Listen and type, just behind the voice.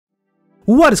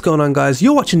What is going on, guys?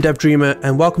 You're watching DevDreamer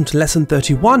and welcome to lesson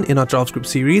 31 in our JavaScript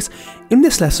series. In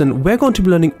this lesson, we're going to be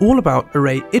learning all about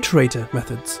array iterator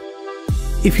methods.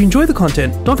 If you enjoy the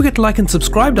content, don't forget to like and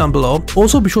subscribe down below.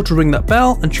 Also be sure to ring that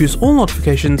bell and choose all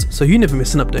notifications so you never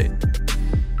miss an update.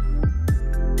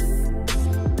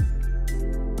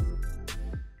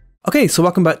 Okay, so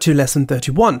welcome back to lesson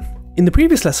 31. In the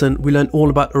previous lesson, we learned all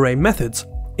about array methods.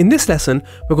 In this lesson,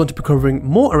 we're going to be covering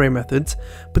more array methods,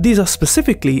 but these are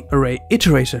specifically array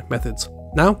iterator methods.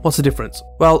 Now, what's the difference?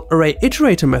 Well, array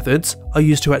iterator methods are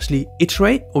used to actually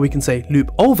iterate, or we can say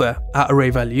loop over our array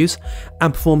values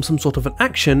and perform some sort of an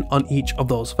action on each of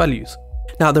those values.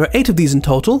 Now, there are 8 of these in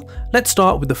total. Let's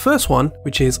start with the first one,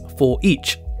 which is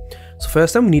forEach. So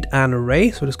first then we need an array.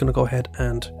 So we're just going to go ahead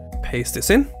and paste this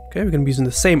in. Okay, we're going to be using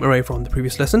the same array from the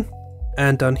previous lesson.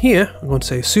 And down here, I'm going to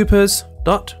say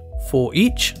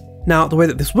supers.forEach. Now, the way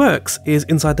that this works is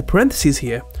inside the parentheses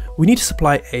here, we need to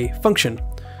supply a function.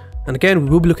 And again, we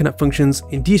will be looking at functions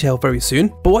in detail very soon.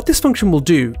 But what this function will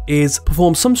do is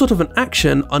perform some sort of an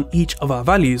action on each of our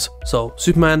values. So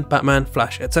Superman, Batman,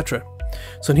 Flash, etc.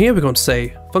 So in here, we're going to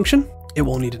say function. It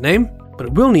won't need a name, but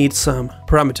it will need some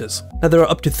parameters. Now, there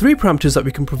are up to 3 parameters that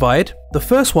we can provide. The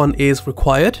first one is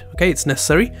required. Okay, it's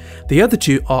necessary. The other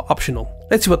 2 are optional.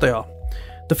 Let's see what they are.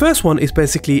 The first one is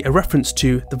basically a reference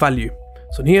to the value.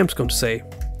 So in here, I'm just going to say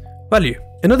value.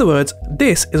 In other words,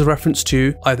 this is a reference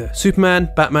to either Superman,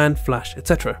 Batman, Flash,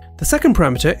 etc. The second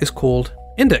parameter is called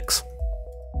index.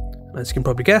 As you can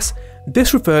probably guess,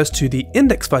 this refers to the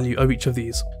index value of each of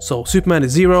these. So Superman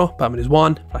is 0, Batman is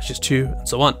 1, Flash is 2, and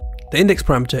so on. The index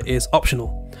parameter is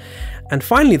optional. And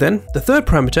finally then, the third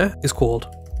parameter is called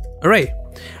array.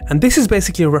 And this is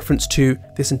basically a reference to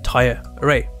this entire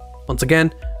array. Once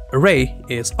again, array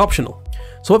is optional.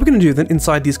 So what we're going to do then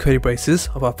inside these curly braces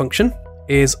of our function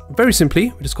is very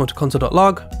simply, we're just going to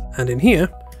console.log, and in here,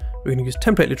 we're going to use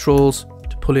template literals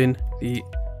to pull in the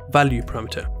value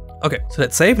parameter. Okay, so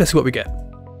let's save, let's see what we get.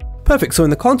 Perfect, so in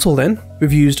the console then,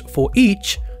 we've used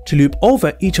forEach to loop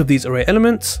over each of these array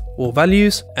elements or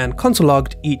values and console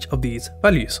logged each of these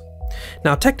values.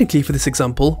 Now, technically for this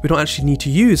example, we don't actually need to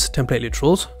use template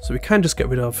literals, so we can just get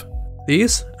rid of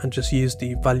these and just use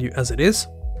the value as it is.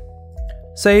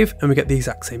 Save, and we get the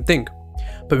exact same thing.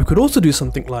 But we could also do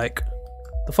something like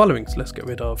the following. So let's get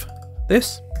rid of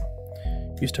this,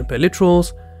 use template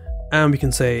literals, and we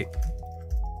can say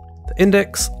the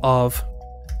index of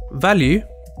value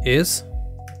is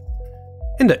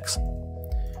index.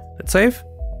 Let's save.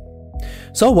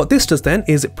 So what this does then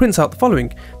is it prints out the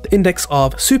following. The index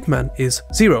of Superman is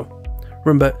 0.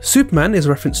 Remember, Superman is a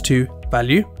reference to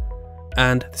value,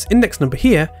 and this index number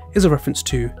here is a reference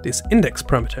to this index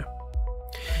parameter.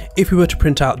 If we were to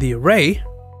print out the array,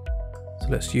 so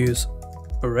let's use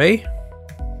array.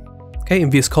 Okay,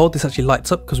 in VS Code, this actually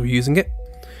lights up because we're using it.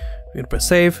 We're going to press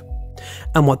save.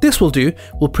 And what this will do,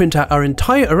 will print out our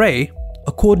entire array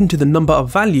according to the number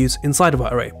of values inside of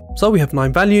our array. So we have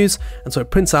 9 values, and so it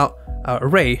prints out our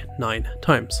array 9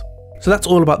 times. So that's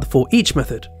all about the forEach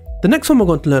method. The next one we're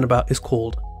going to learn about is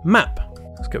called map.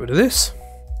 Let's get rid of this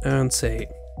and say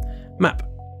map.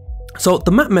 So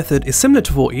the map method is similar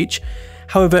to forEach.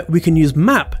 However, we can use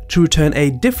map to return a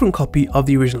different copy of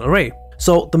the original array.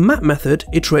 So the map method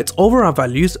iterates over our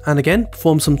values and again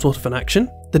performs some sort of an action.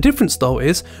 The difference though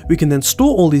is we can then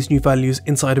store all these new values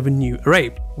inside of a new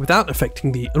array without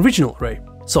affecting the original array.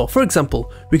 So for example,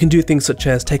 we can do things such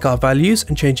as take our values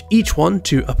and change each one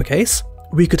to uppercase.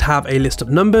 We could have a list of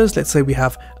numbers. Let's say we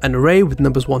have an array with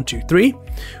numbers 1, 2, 3.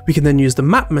 We can then use the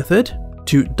map method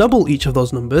to double each of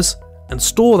those numbers and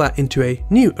store that into a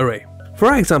new array. For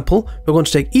our example, we're going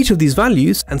to take each of these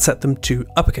values and set them to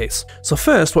uppercase. So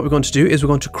first, what we're going to do is we're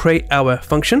going to create our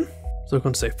function. So we're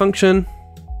going to say function,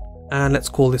 and let's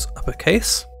call this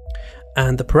uppercase.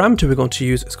 And the parameter we're going to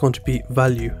use is going to be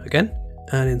value again.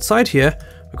 And inside here,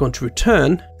 we're going to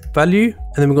return value,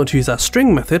 and then we're going to use our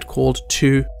string method called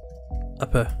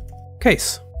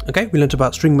toUpperCase. Okay, we learned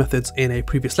about string methods in a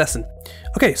previous lesson.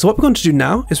 Okay, so what we're going to do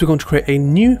now is we're going to create a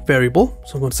new variable.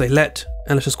 So I'm going to say let,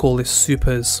 and let's just call this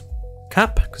supers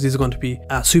cap, because these are going to be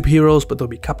our superheroes, but they'll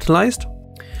be capitalized.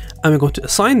 And we're going to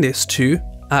assign this to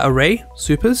our array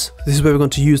supers. This is where we're going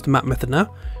to use the map method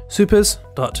now.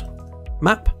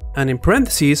 Supers.map, and in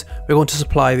parentheses, we're going to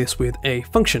supply this with a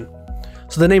function.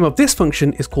 So the name of this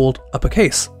function is called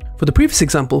uppercase. For the previous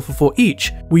example for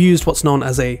forEach, we used what's known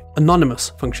as a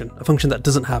anonymous function, a function that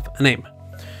doesn't have a name.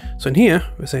 So in here,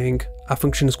 we're saying our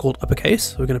function is called uppercase.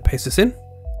 So we're going to paste this in.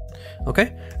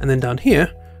 Okay, and then down here,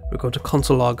 we're going to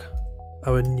console log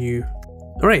our new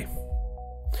array.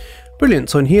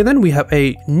 Brilliant. So in here then we have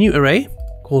a new array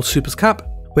called supersCap,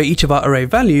 where each of our array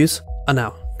values are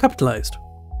now capitalized.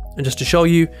 And just to show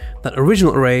you that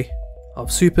original array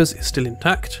of supers is still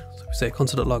intact, so if we say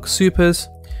console.log supers,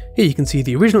 here you can see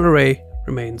the original array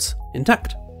remains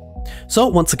intact. So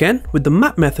once again, with the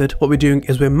map method, what we're doing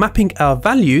is we're mapping our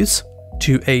values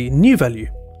to a new value.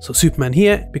 So Superman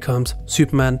here becomes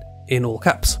Superman in all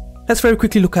caps. Let's very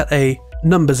quickly look at a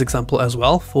numbers example as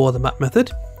well for the map method.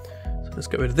 So let's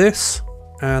get rid of this,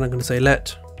 and I'm going to say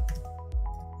let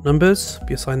numbers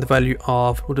be assigned the value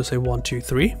of, we'll just say 1, 2,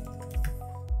 3.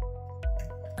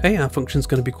 Okay, our function is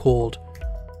going to be called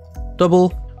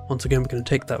double. Once again, we're going to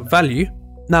take that value.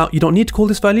 Now, you don't need to call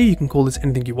this value, you can call this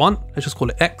anything you want. Let's just call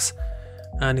it x.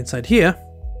 And inside here,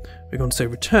 we're going to say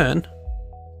return,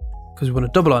 because we want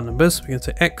to double our numbers. We're going to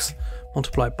say x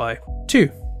multiplied by 2.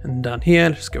 And down here,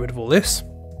 let's just get rid of all this.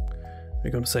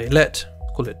 We're going to say let,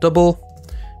 call it double,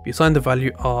 be assigned the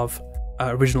value of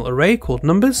our original array called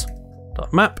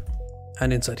numbers.map.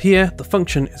 And inside here, the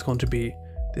function is going to be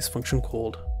this function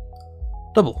called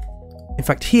double. In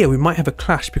fact, here we might have a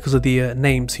clash because of the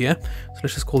names here. So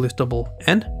let's just call this double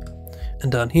n.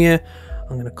 And down here,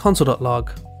 I'm going to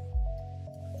console.log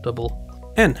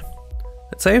double n.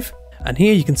 Let's save. And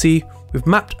here you can see we've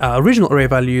mapped our original array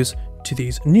values to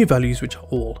these new values, which are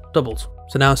all doubles.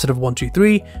 So now instead of 1, 2,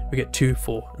 3, we get 2,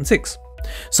 4, and 6.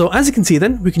 So as you can see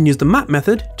then, we can use the map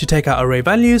method to take our array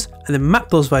values and then map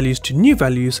those values to new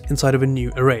values inside of a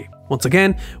new array. Once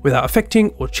again, without affecting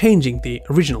or changing the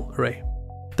original array.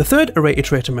 The third array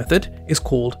iterator method is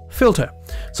called filter.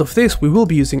 So for this, we will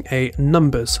be using a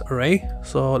numbers array.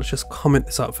 So let's just comment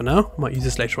this out for now. I might use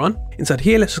this later on. Inside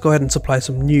here, let's just go ahead and supply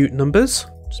some new numbers.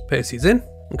 Just paste these in.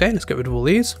 Okay, let's get rid of all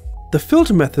these. The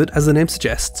filter method, as the name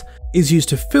suggests, is used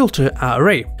to filter our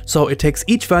array. So it takes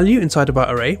each value inside of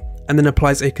our array and then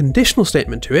applies a conditional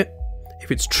statement to it. If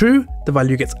it's true, the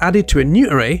value gets added to a new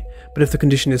array, but if the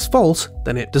condition is false,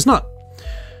 then it does not.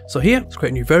 So here, let's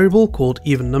create a new variable called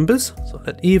even numbers. So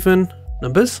let even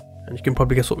numbers, and you can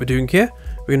probably guess what we're doing here.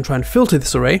 We're going to try and filter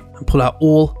this array and pull out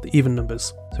all the even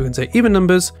numbers. So we can say even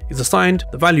numbers is assigned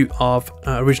the value of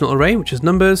our original array, which is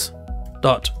numbers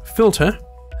dot filter.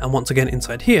 And once again,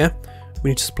 inside here,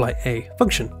 we need to supply a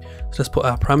function. So let's put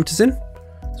our parameters in.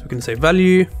 So we're going to say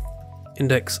value,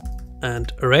 index,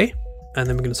 and array. And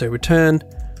then we're going to say return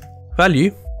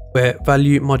value, where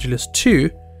value modulus 2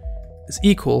 is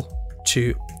equal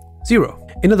to 0.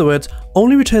 In other words,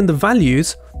 only return the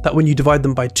values that when you divide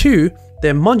them by 2,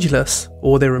 their modulus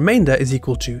or their remainder is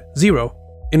equal to 0.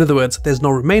 In other words, there's no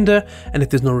remainder, and if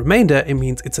there's no remainder, it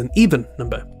means it's an even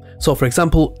number. So for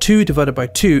example, 2 divided by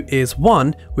 2 is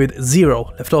 1 with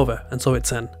 0 left over, and so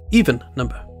it's an even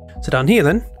number. So down here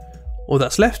then, all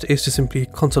that's left is to simply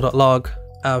console.log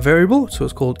our variable, so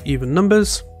it's called even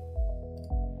numbers.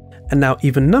 And now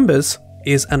even numbers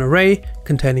is an array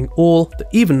containing all the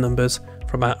even numbers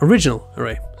from our original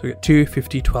array. So we get 2,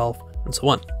 50, 12, and so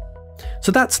on.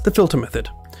 So that's the filter method.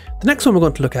 The next one we're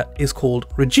going to look at is called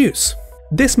reduce.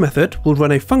 This method will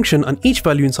run a function on each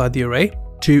value inside the array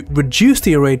to reduce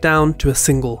the array down to a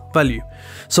single value.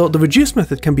 So the reduce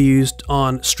method can be used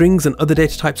on strings and other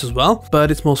data types as well,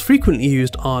 but it's most frequently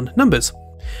used on numbers.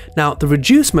 Now, the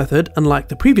reduce method, unlike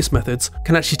the previous methods,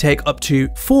 can actually take up to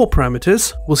 4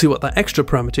 parameters. We'll see what that extra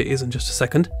parameter is in just a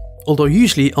second, although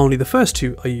usually only the first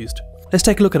 2 are used. Let's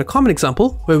take a look at a common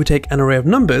example where we take an array of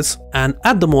numbers and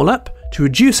add them all up to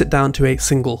reduce it down to a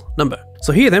single number.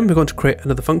 So here then, we're going to create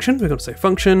another function. We're going to say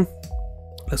function,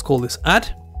 let's call this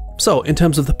add. So in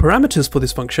terms of the parameters for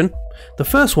this function, the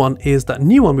first one is that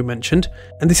new one we mentioned,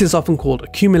 and this is often called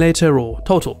accumulator or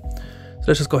total. So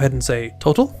let's just go ahead and say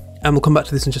total. And we'll come back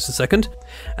to this in just a second.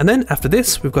 And then after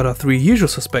this, we've got our 3 usual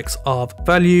suspects of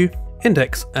value,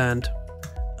 index, and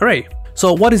array.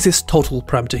 So what is this total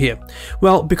parameter here?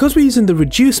 Well, because we're using the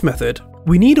reduce method,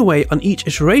 we need a way on each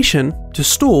iteration to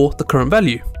store the current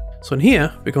value. So in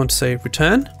here, we're going to say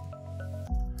return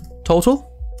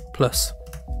total plus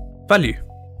value.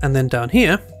 And then down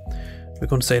here, we're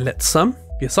going to say let sum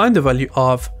be assigned the value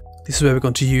of, this is where we're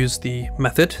going to use the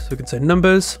method. So we can say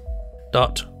numbers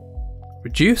dot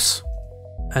reduce,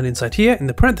 and inside here in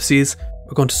the parentheses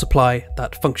we're going to supply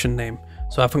that function name.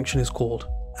 So our function is called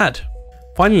add.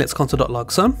 Finally, let's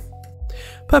console.log sum.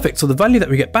 Perfect, so the value that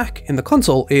we get back in the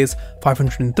console is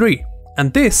 503,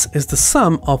 and this is the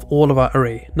sum of all of our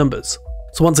array numbers.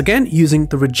 So once again, using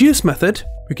the reduce method,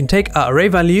 we can take our array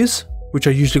values, which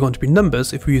are usually going to be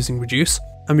numbers if we're using reduce,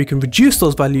 and we can reduce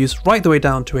those values right the way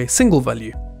down to a single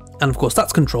value. And of course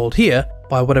that's controlled here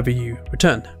by whatever you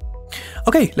return.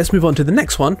 Okay, let's move on to the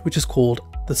next one, which is called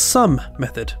the sum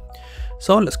method.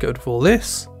 So let's get rid of all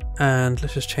this, and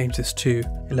let's just change this to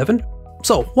 11.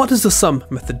 So what does the sum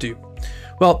method do?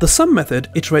 Well, the sum method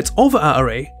iterates over our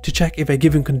array to check if a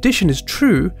given condition is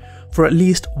true for at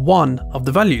least one of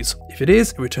the values. If it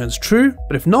is, it returns true,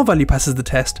 but if no value passes the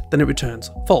test, then it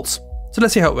returns false. So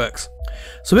let's see how it works.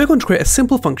 So we're going to create a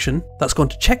simple function that's going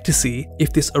to check to see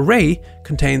if this array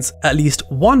contains at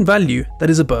least one value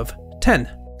that is above 10.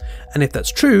 And if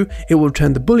that's true, it will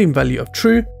return the Boolean value of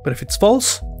true, but if it's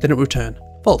false, then it will return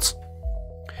false.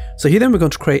 So here then we're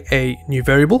going to create a new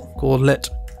variable called let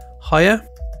higher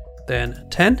than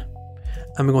 10,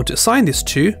 and we're going to assign this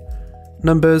to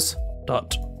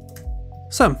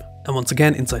numbers.sum. And once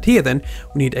again, inside here then,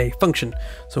 we need a function.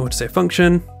 So I'm going to say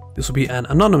function. This will be an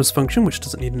anonymous function which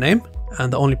doesn't need a name,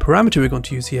 and the only parameter we're going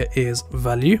to use here is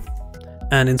value.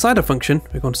 And inside a function,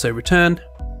 we're going to say return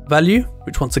value,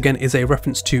 which once again is a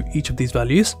reference to each of these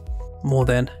values, more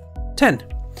than 10.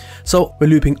 So we're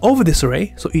looping over this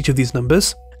array, so each of these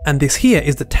numbers, and this here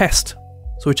is the test.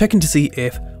 So we're checking to see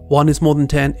if 1 is more than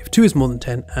 10, if 2 is more than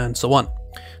 10, and so on.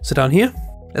 So down here,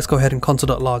 let's go ahead and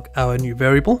console.log our new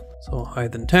variable, so higher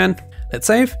than 10. Let's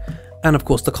save, and of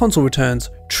course the console returns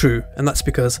true, and that's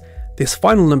because this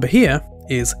final number here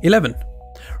is 11.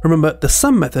 Remember, the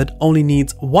sum method only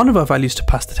needs one of our values to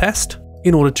pass the test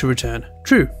in order to return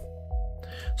true.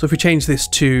 So if we change this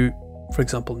to, for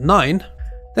example, 9,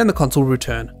 then the console will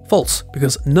return false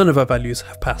because none of our values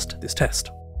have passed this test.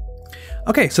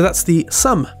 Okay, so that's the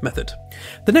sum method.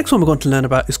 The next one we're going to learn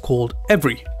about is called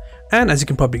every. And as you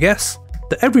can probably guess,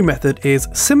 the every method is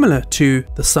similar to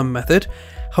the sum method.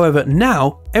 However,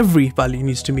 now every value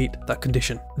needs to meet that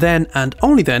condition. Then and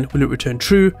only then will it return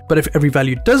true, but if every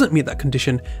value doesn't meet that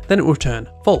condition, then it will return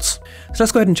false. So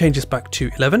let's go ahead and change this back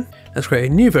to 11. Let's create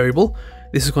a new variable.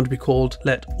 This is going to be called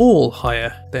let all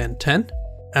higher than 10.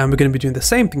 And we're going to be doing the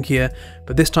same thing here,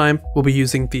 but this time we'll be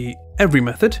using the every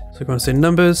method. So we're going to say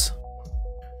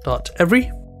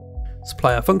numbers.every,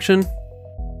 supply our function.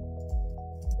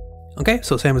 Okay,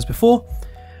 so same as before.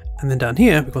 And then down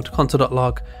here, we're going to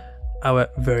console.log our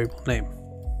variable name.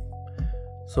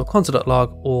 So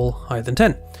console.log all higher than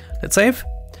 10. Let's save.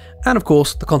 And of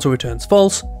course, the console returns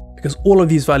false because all of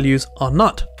these values are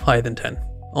not higher than 10.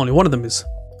 Only one of them is.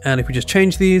 And if we just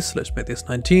change these, let's make this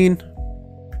 19,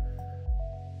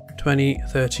 20,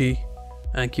 30,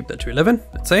 and keep that to 11.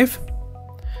 Let's save.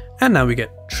 And now we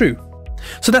get true.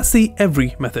 So that's the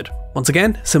every method. Once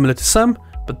again, similar to sum,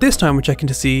 but this time we're checking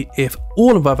to see if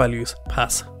all of our values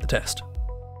pass the test.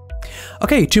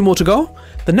 Okay, 2 more to go.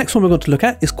 The next one we're going to look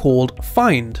at is called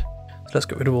find. So let's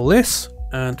get rid of all this.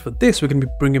 And for this, we're going to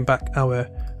be bringing back our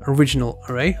original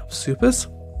array of supers.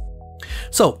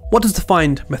 So what does the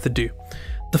find method do?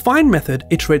 The find method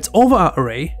iterates over our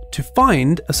array to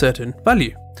find a certain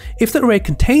value. If the array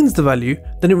contains the value,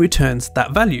 then it returns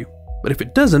that value. But if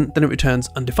it doesn't, then it returns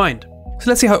undefined. So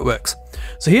let's see how it works.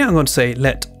 So here I'm going to say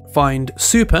let find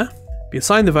super be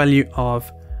assigned the value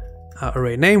of our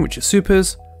array name, which is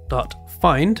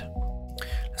supers.find.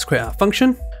 Let's create our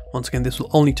function. Once again, this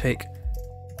will only take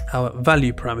our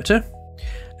value parameter.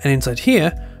 And inside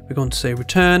here, we're going to say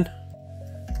return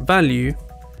value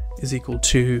is equal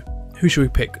to, who should we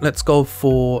pick? Let's go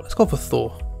for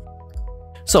Thor.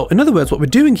 So in other words, what we're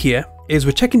doing here is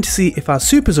we're checking to see if our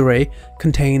supers array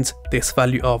contains this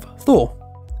value of Thor.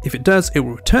 If it does, it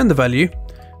will return the value,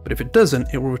 but if it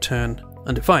doesn't, it will return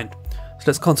undefined. So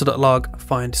let's console.log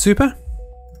find super.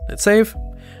 Let's save.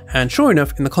 And sure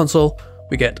enough, in the console,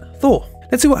 we get Thor.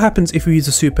 Let's see what happens if we use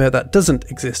a super that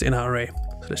doesn't exist in our array.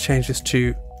 So let's change this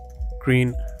to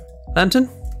Green Lantern.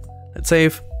 Let's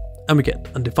save, and we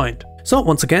get undefined. So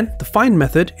once again, the find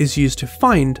method is used to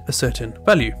find a certain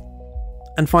value.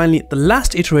 And finally, the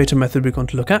last iterator method we're going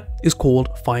to look at is called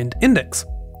findIndex.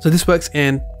 So this works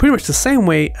in pretty much the same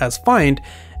way as find,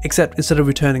 except instead of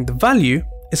returning the value,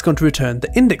 it's going to return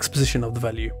the index position of the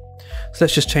value. So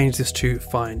let's just change this to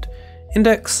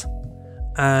findIndex,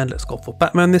 and let's go for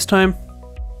Batman this time.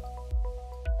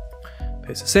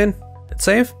 Paste this in, let's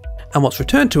save. And what's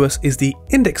returned to us is the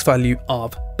index value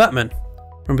of Batman.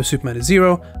 Remember, Superman is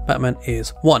 0, Batman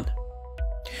is 1.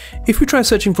 If we try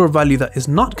searching for a value that is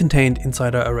not contained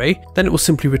inside our array, then it will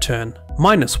simply return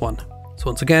 -1. So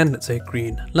once again, let's say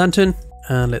Green Lantern,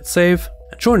 and let's save.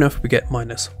 And sure enough, we get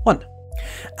 -1.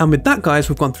 And with that, guys,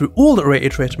 we've gone through all the array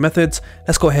iterator methods.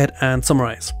 Let's go ahead and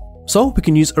summarize. So we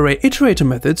can use array iterator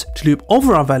methods to loop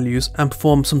over our values and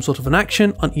perform some sort of an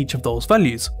action on each of those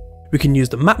values. We can use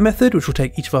the map method, which will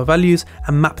take each of our values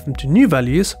and map them to new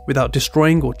values without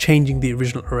destroying or changing the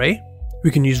original array. We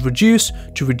can use reduce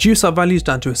to reduce our values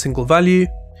down to a single value.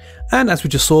 And as we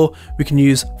just saw, we can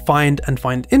use find and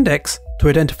findIndex to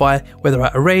identify whether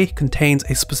our array contains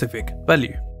a specific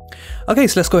value. Okay,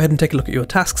 so let's go ahead and take a look at your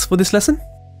tasks for this lesson.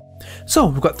 So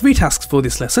we've got 3 tasks for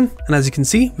this lesson, and as you can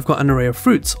see, we've got an array of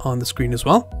fruits on the screen as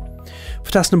well.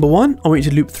 For task number 1, I want you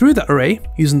to loop through that array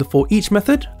using the forEach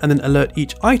method and then alert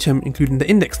each item including the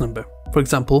index number. For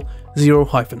example,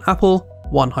 0-apple,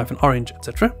 1-orange,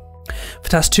 etc. For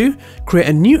task 2, create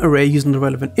a new array using the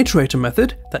relevant iterator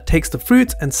method that takes the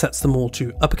fruits and sets them all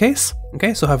to uppercase.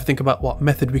 Okay, so have a think about what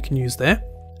method we can use there.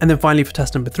 And then finally for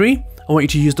task number 3, I want you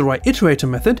to use the right iterator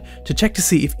method to check to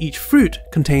see if each fruit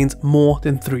contains more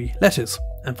than 3 letters.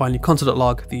 And finally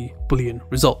console.log the boolean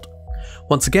result.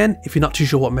 Once again, if you're not too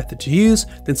sure what method to use,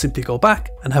 then simply go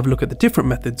back and have a look at the different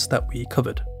methods that we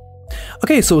covered.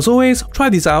 Okay, so as always, try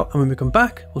these out, and when we come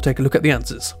back, we'll take a look at the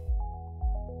answers.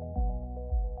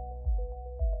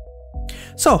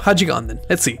 So how'd you get on then?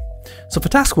 Let's see. So for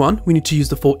task 1, we need to use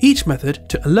the forEach method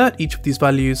to alert each of these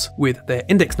values with their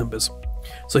index numbers.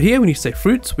 So here we need to say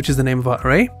fruits, which is the name of our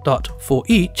array, dot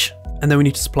forEach, and then we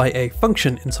need to supply a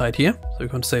function inside here. So we're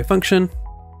going to say function,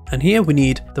 and here we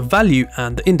need the value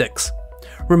and the index.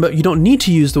 Remember, you don't need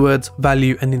to use the words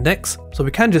value and index, so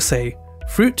we can just say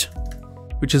fruit,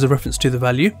 which is a reference to the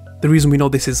value. The reason we know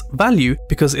this is value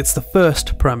because it's the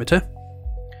first parameter.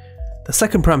 The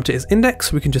second parameter is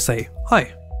index, we can just say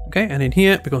hi. Okay, and in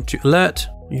here we're going to alert,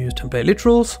 use template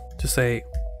literals to say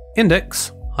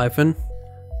index hyphen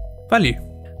value.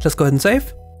 Let's go ahead and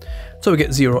save. So we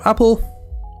get 0 apple,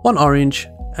 1 orange,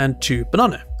 and 2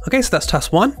 banana. Okay, so that's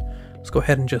task 1. Let's go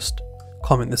ahead and just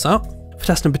comment this out. For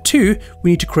task number 2,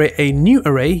 we need to create a new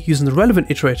array using the relevant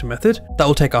iterator method that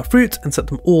will take our fruits and set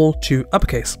them all to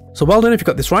uppercase. So well done if you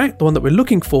got this right. The one that we're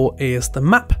looking for is the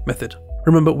map method.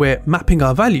 Remember, we're mapping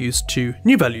our values to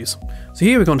new values. So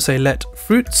here we're going to say let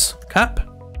fruits cap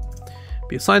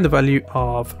be assigned the value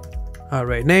of our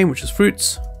array name, which is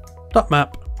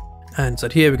fruits.map. And so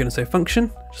here we're going to say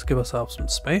function, just give ourselves some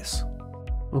space.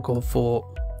 We'll go for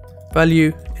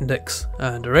value, index,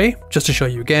 and array. Just to show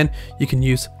you again, you can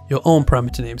use your own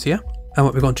parameter names here. And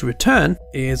what we're going to return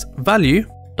is value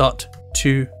dot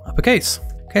to uppercase.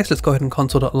 Okay, so let's go ahead and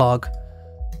console.log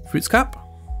fruitscap.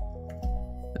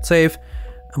 Let's save.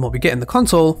 And what we get in the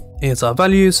console is our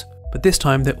values, but this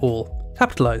time they're all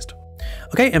capitalized.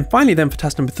 Okay, and finally then for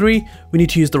task number 3, we need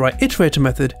to use the right iterator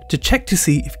method to check to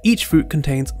see if each fruit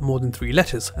contains more than 3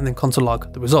 letters, and then console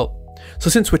log the result. So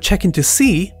since we're checking to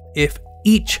see if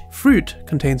each fruit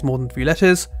contains more than 3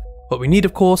 letters, what we need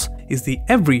of course is the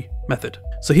every method.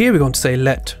 So here we're going to say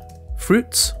let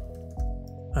fruits,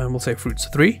 and we'll say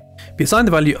fruits3, be assigned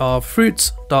the value of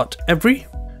fruits.every.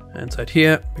 And inside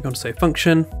here, we're going to say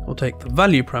function, we'll take the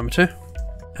value parameter,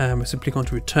 and we're simply going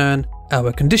to return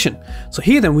our condition. So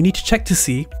here then we need to check to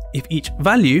see if each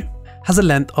value has a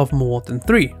length of more than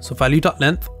 3. So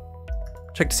value.length,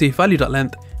 check to see if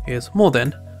value.length is more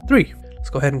than 3. Let's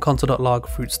go ahead and console.log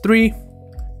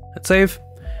fruits3, let's save,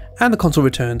 and the console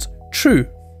returns true,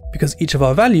 because each of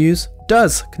our values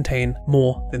does contain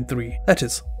more than 3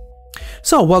 letters.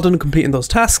 So well done completing those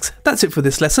tasks. That's it for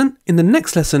this lesson. In the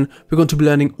next lesson, we're going to be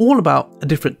learning all about a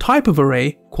different type of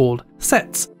array called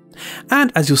sets.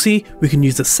 And as you'll see, we can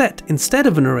use a set instead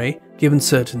of an array given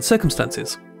certain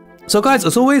circumstances. So guys,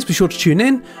 as always, be sure to tune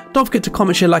in. Don't forget to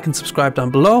comment, share, like, and subscribe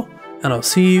down below, and I'll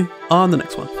see you on the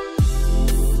next one.